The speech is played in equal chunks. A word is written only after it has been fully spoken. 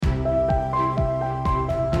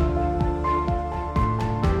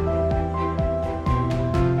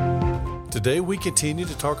today we continue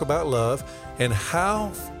to talk about love and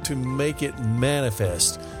how to make it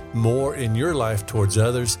manifest more in your life towards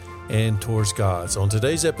others and towards God. So on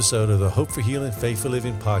today's episode of the Hope for Healing, Faith for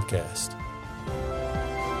Living podcast.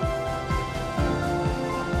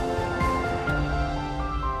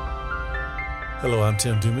 Hello, I'm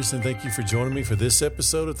Tim Dumas, and thank you for joining me for this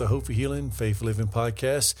episode of the Hope for Healing, Faith for Living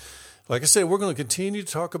podcast. Like I said, we're going to continue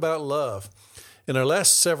to talk about love. In our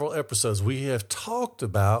last several episodes, we have talked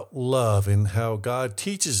about love and how God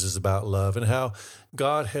teaches us about love and how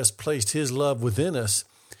God has placed His love within us,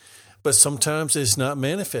 but sometimes it's not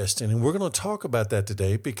manifesting. And we're going to talk about that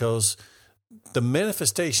today because the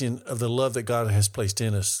manifestation of the love that God has placed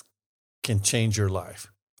in us can change your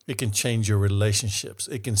life. It can change your relationships.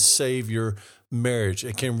 It can save your marriage.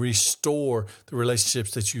 It can restore the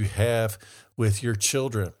relationships that you have with your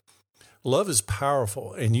children. Love is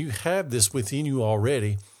powerful, and you have this within you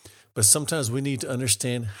already, but sometimes we need to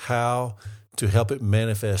understand how to help it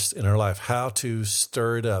manifest in our life, how to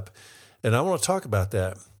stir it up. And I want to talk about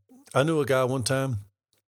that. I knew a guy one time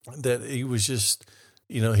that he was just,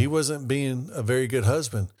 he wasn't being a very good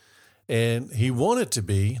husband, and he wanted to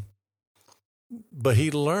be, but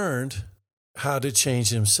he learned how to change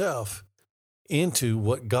himself into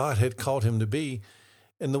what God had called him to be.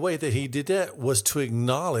 And the way that he did that was to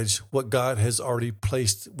acknowledge what God has already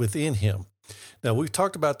placed within him. Now, we've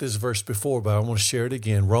talked about this verse before, but I want to share it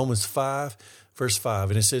again. Romans 5, verse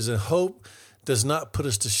 5. And it says, and hope does not put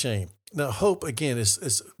us to shame. Now, hope, again,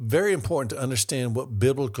 it's very important to understand what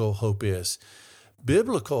biblical hope is.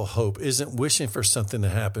 Biblical hope isn't wishing for something to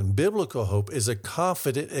happen. Biblical hope is a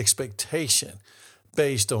confident expectation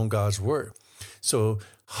based on God's word. So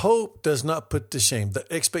hope does not put to shame. The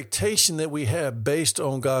expectation that we have based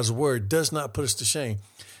on God's word does not put us to shame.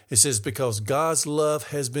 It says, because God's love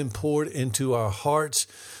has been poured into our hearts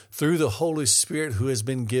through the Holy Spirit who has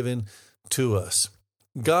been given to us.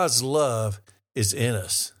 God's love is in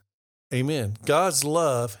us. Amen. God's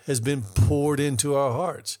love has been poured into our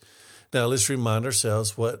hearts. Now let's remind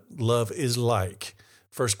ourselves what love is like.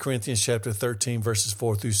 1 Corinthians chapter 13, verses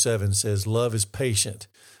 4 through 7 says, love is patient.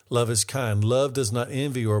 Love is kind. Love does not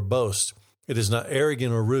envy or boast. It is not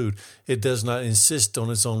arrogant or rude. It does not insist on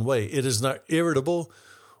its own way. It is not irritable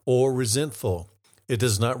or resentful. It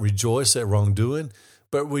does not rejoice at wrongdoing,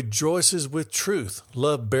 but rejoices with truth.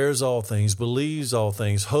 Love bears all things, believes all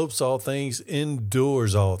things, hopes all things,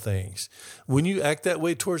 endures all things. When you act that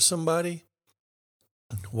way towards somebody,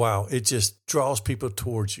 wow, it just draws people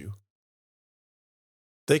towards you.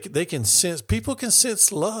 They can sense, people can sense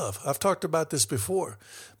love. I've talked about this before.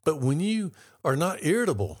 But when you are not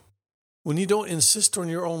irritable, when you don't insist on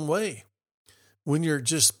your own way, when you're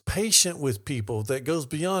just patient with people that goes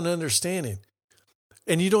beyond understanding,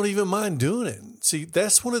 and you don't even mind doing it. See,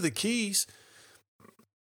 that's one of the keys.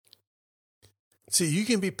 See, you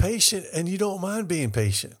can be patient and you don't mind being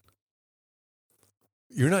patient.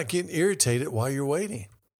 You're not getting irritated while you're waiting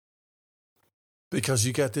because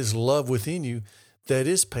you got this love within you that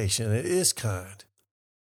is patient, it is kind.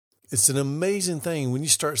 It's an amazing thing when you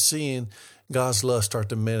start seeing God's love start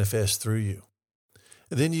to manifest through you.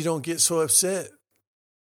 And then you don't get so upset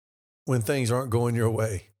when things aren't going your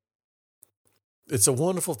way. It's a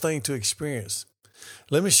wonderful thing to experience.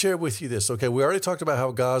 Let me share with you this. Okay, we already talked about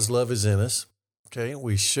how God's love is in us. Okay,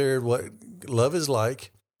 we shared what love is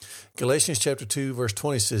like. Galatians chapter 2, verse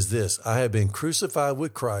 20 says this, I have been crucified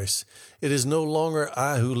with Christ. It is no longer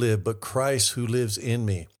I who live, but Christ who lives in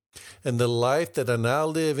me. And the life that I now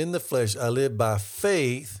live in the flesh, I live by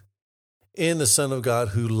faith in the Son of God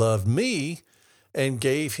who loved me and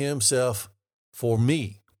gave himself for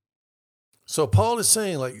me. So Paul is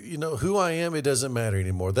saying, who I am, it doesn't matter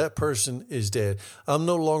anymore. That person is dead. I'm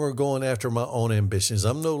no longer going after my own ambitions.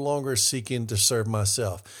 I'm no longer seeking to serve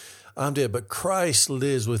myself. I'm dead, but Christ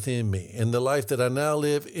lives within me. And the life that I now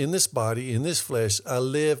live in this body, in this flesh, I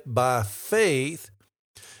live by faith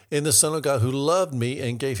in the Son of God who loved me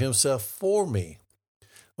and gave himself for me.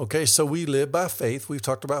 Okay, so we live by faith. We've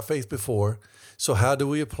talked about faith before. So how do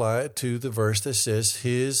we apply it to the verse that says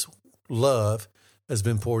his love has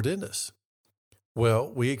been poured in us?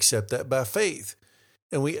 Well, we accept that by faith,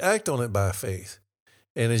 and we act on it by faith.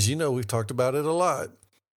 And as you know, we've talked about it a lot,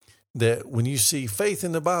 that when you see faith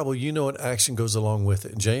in the Bible, you know an action goes along with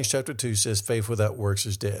it. James chapter 2 says faith without works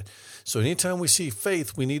is dead. So anytime we see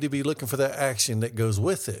faith, we need to be looking for that action that goes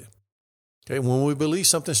with it. Okay, when we believe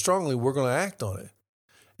something strongly, we're going to act on it.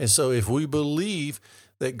 And so if we believe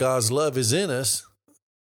that God's love is in us,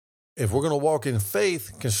 if we're going to walk in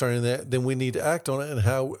faith concerning that, then we need to act on it. And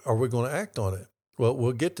how are we going to act on it? Well,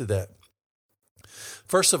 we'll get to that.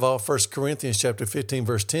 First of all, 1 Corinthians chapter 15,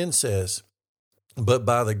 verse 10 says, But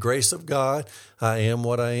by the grace of God, I am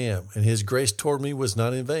what I am. And his grace toward me was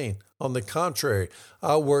not in vain. On the contrary,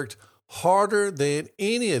 I worked harder than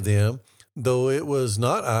any of them, though it was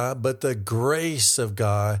not I, but the grace of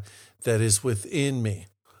God that is within me.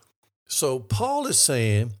 So Paul is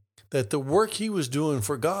saying that the work he was doing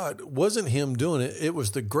for God wasn't him doing it. It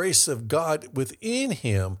was the grace of God within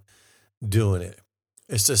him doing it.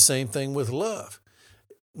 It's the same thing with love.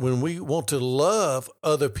 When we want to love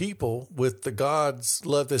other people with the God's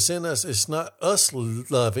love that's in us, it's not us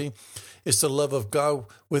loving, it's the love of God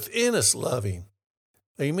within us loving.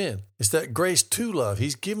 Amen. It's that grace to love.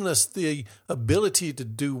 He's given us the ability to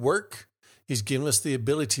do work. He's given us the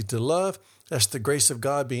ability to love. That's the grace of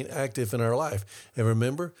God being active in our life. And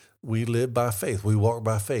remember, we live by faith. We walk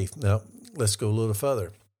by faith. Now, let's go a little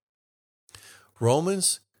further.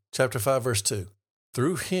 Romans chapter 5, verse 2.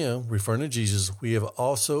 Through him, referring to Jesus, we have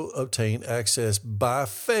also obtained access by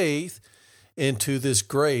faith into this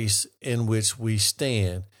grace in which we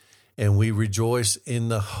stand, and we rejoice in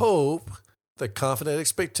the hope, the confident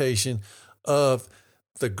expectation of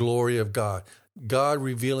the glory of God. God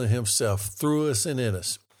revealing himself through us and in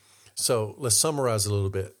us. So let's summarize a little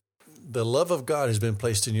bit. The love of God has been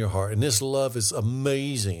placed in your heart, and this love is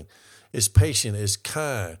amazing. It's patient, it's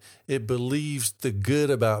kind, it believes the good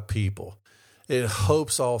about people. It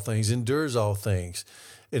hopes all things, endures all things,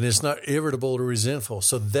 and it's not irritable or resentful.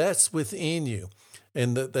 So that's within you,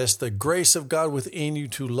 and that's the grace of God within you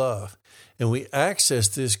to love. And we access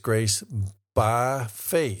this grace by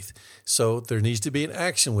faith. So there needs to be an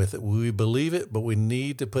action with it. We believe it, but we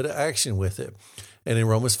need to put an action with it. And in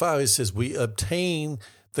Romans 5, it says we obtain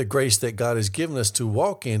the grace that God has given us to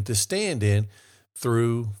walk in, to stand in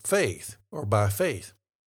through faith or by faith.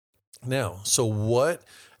 Now, so what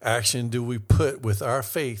action do we put with our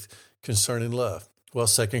faith concerning love? Well,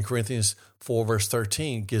 2 Corinthians 4, verse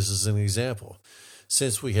 13 gives us an example.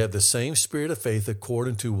 Since we have the same spirit of faith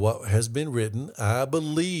according to what has been written, I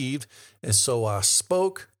believed, and so I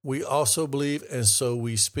spoke. We also believe, and so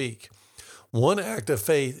we speak. One act of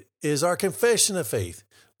faith is our confession of faith.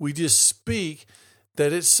 We just speak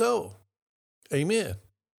that it's so. Amen.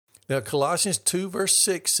 Now, Colossians 2, verse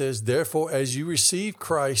 6 says, therefore, as you receive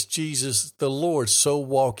Christ Jesus the Lord, so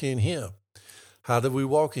walk in him. How did we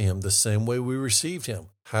walk in him? The same way we received him.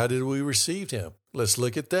 How did we receive him? Let's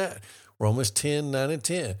look at that. Romans 10, 9 and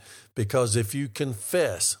 10. Because if you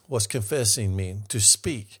confess, what's confessing mean? To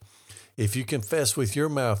speak. If you confess with your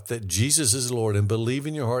mouth that Jesus is Lord and believe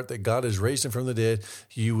in your heart that God has raised him from the dead,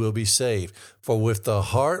 you will be saved. For with the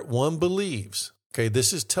heart one believes. Okay,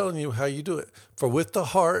 this is telling you how you do it. For with the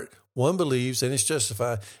heart one believes and is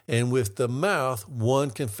justified, and with the mouth one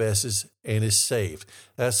confesses and is saved.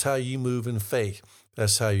 That's how you move in faith.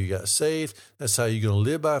 That's how you got saved. That's how you're going to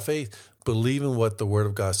live by faith, believing what the Word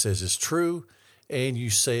of God says is true, and you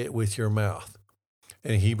say it with your mouth.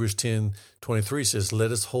 And Hebrews 10:23 says,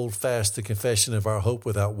 let us hold fast the confession of our hope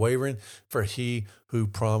without wavering, for he who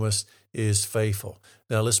promised is faithful.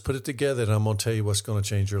 Now let's put it together, and I'm going to tell you what's going to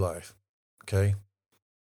change your life. Okay?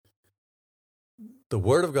 The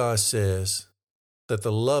Word of God says that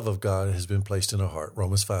the love of God has been placed in our heart.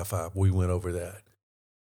 Romans 5:5. We went over that.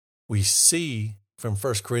 We see from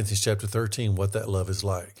 1 Corinthians chapter 13 what that love is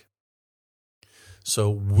like. So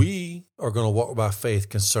we are going to walk by faith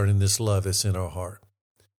concerning this love that's in our heart.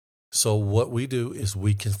 So what we do is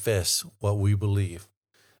we confess what we believe.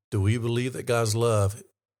 Do we believe that God's love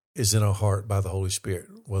is in our heart by the Holy Spirit?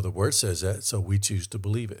 Well, the Word says that, so we choose to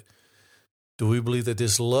believe it. Do we believe that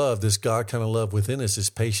this love, this God kind of love within us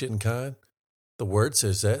is patient and kind? The Word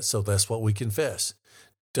says that, so that's what we confess.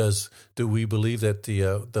 Do we believe that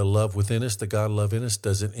the love within us, the God love in us,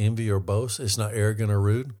 doesn't envy or boast? It's not arrogant or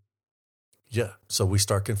rude? Yeah, so we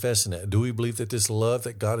start confessing that. Do we believe that this love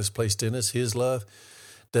that God has placed in us, his love,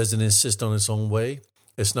 doesn't insist on its own way?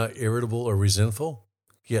 It's not irritable or resentful?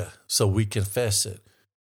 Yeah, so we confess it.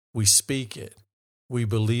 We speak it. We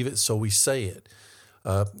believe it, so we say it.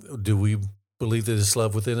 Do we believe that this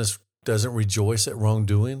love within us doesn't rejoice at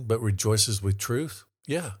wrongdoing, but rejoices with truth?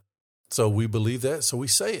 Yeah. So we believe that, so we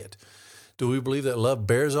say it. Do we believe that love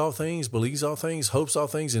bears all things, believes all things, hopes all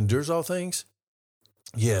things, endures all things?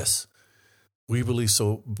 Yes. We believe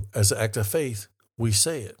so. As an act of faith, we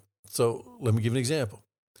say it. So let me give an example.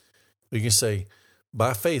 We can say,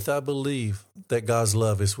 by faith, I believe that God's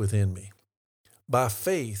love is within me. By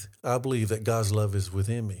faith, I believe that God's love is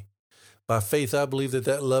within me. By faith, I believe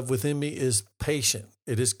that love within me is patient.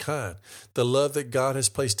 It is kind. The love that God has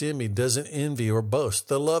placed in me doesn't envy or boast.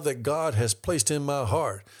 The love that God has placed in my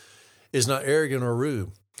heart is not arrogant or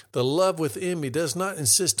rude. The love within me does not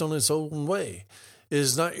insist on its own way. It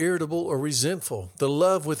is not irritable or resentful. The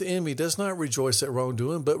love within me does not rejoice at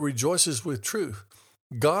wrongdoing, but rejoices with truth.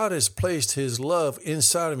 God has placed his love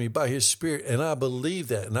inside of me by his Spirit, and I believe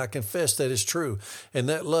that, and I confess that it's true. And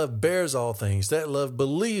that love bears all things. That love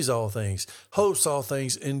believes all things, hopes all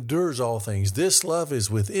things, endures all things. This love is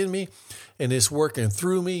within me, and it's working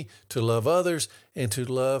through me to love others and to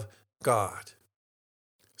love God.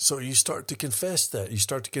 So you start to confess that. You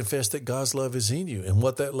start to confess that God's love is in you and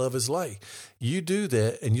what that love is like. You do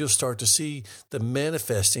that, and you'll start to see the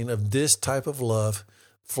manifesting of this type of love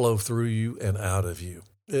flow through you and out of you.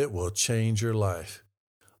 It will change your life.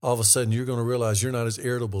 All of a sudden, you're going to realize you're not as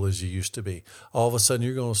irritable as you used to be. All of a sudden,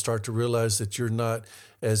 you're going to start to realize that you're not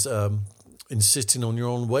as insisting on your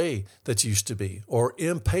own way that you used to be, or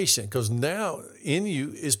impatient, because now in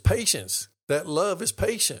you is patience. That love is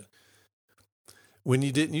patient. When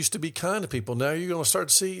you didn't used to be kind to people, now you're going to start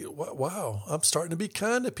to see, wow, I'm starting to be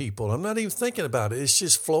kind to people. I'm not even thinking about it. It's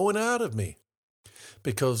just flowing out of me.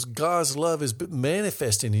 Because God's love is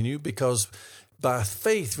manifesting in you, because by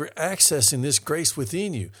faith, you're accessing this grace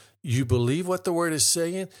within you. You believe what the word is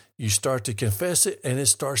saying, you start to confess it, and it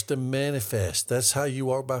starts to manifest. That's how you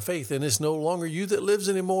are by faith. And it's no longer you that lives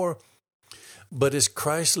anymore, but it's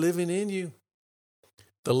Christ living in you.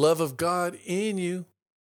 The love of God in you,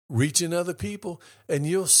 reaching other people, and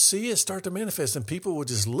you'll see it start to manifest, and people will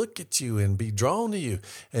just look at you and be drawn to you.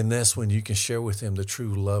 And that's when you can share with them the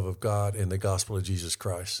true love of God and the gospel of Jesus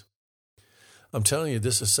Christ. I'm telling you,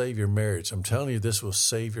 this will save your marriage. I'm telling you, this will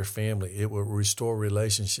save your family. It will restore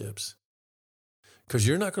relationships, because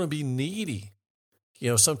you're not going to be needy. You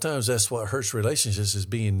know, sometimes that's what hurts relationships, is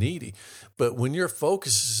being needy. But when your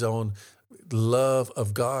focus is on love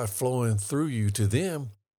of God flowing through you to them,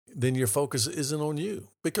 then your focus isn't on you,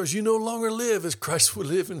 because you no longer live as Christ will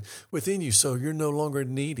live within you. So you're no longer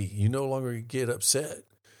needy. You no longer get upset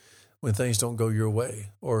when things don't go your way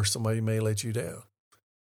or somebody may let you down.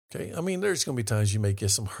 Okay. I mean, there's going to be times you may get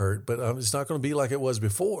some hurt, but it's not going to be like it was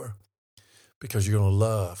before, because you're going to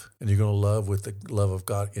love, and you're going to love with the love of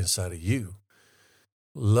God inside of you,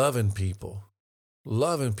 loving people,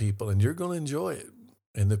 and you're going to enjoy it.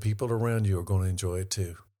 And the people around you are going to enjoy it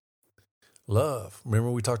too. Love.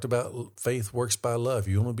 Remember, we talked about faith works by love.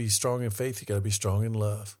 You want to be strong in faith, you got to be strong in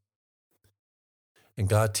love. And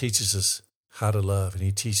God teaches us how to love, and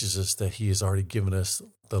he teaches us that he has already given us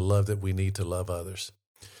the love that we need to love others.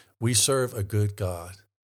 We serve a good God.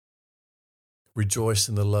 Rejoice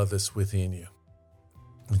in the love that's within you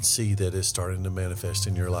and see that it's starting to manifest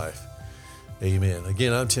in your life. Amen.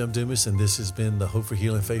 Again, I'm Tim Dumas, and this has been the Hope for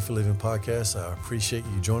Healing, Faith for Living podcast. I appreciate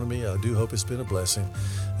you joining me. I do hope it's been a blessing.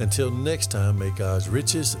 Until next time, may God's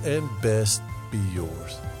riches and best be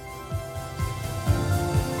yours.